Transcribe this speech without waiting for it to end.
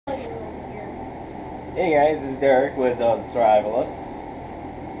Hey guys, this is Derek with the Survivalists.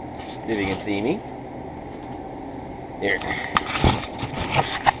 If you can see me. Here.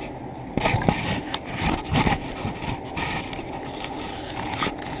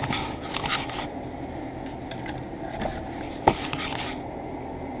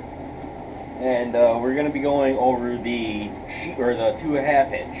 And we're going to be going over the sheet or the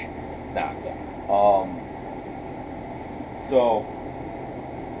 2.5 inch knot. So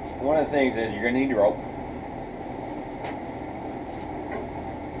one of the things is you're going to need your rope.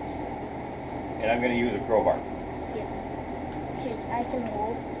 And I'm going to use a crowbar. Yeah. Which I can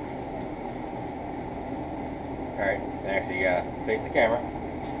hold. Alright, actually you gotta face the camera.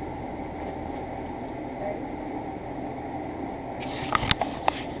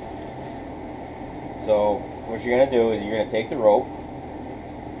 So what you're going to do is you're going to take the rope,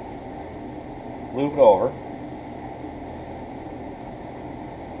 loop it over,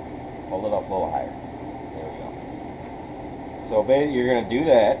 hold it up a little higher. There we go. So basically you're going to do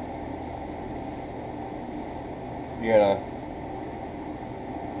that. You're going to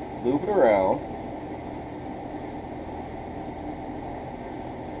loop it around.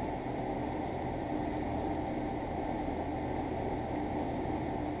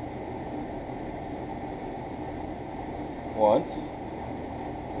 Once.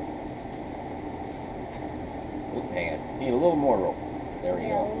 Oop, hang on. Need a little more rope. There we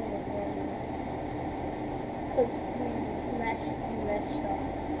go. Because mesh off.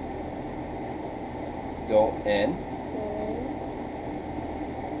 Go in.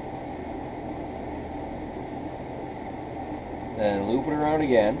 Then loop it around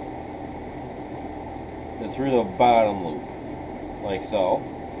again. Then through the bottom loop. Like so.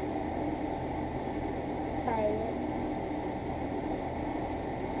 Tie it.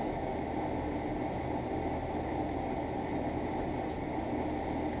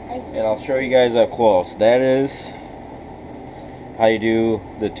 And I'll show you guys up close. That is how you do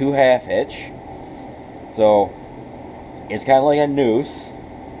the 2.5 hitch. So it's kind of like a noose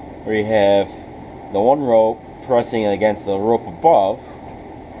where you have the one rope pressing against the rope above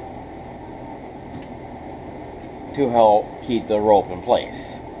to help keep the rope in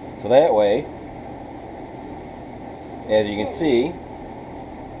place. So that way, as you can see,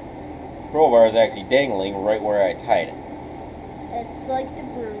 crowbar is actually dangling right where I tied it. It's like the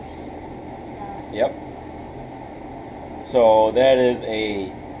Bruce. Yep. So that is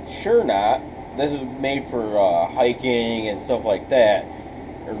a sure knot. This is made for hiking and stuff like that.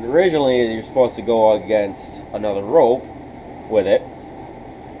 Originally, you're supposed to go against another rope with it,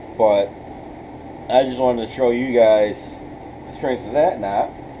 but I just wanted to show you guys the strength of that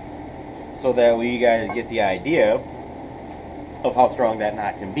knot, so that way you guys get the idea of how strong that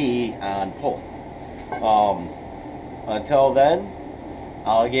knot can be on pulling. Until then,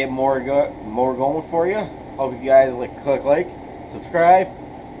 I'll get more going for you. Hope you guys click like, subscribe.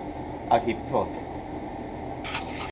 I'll keep you posted.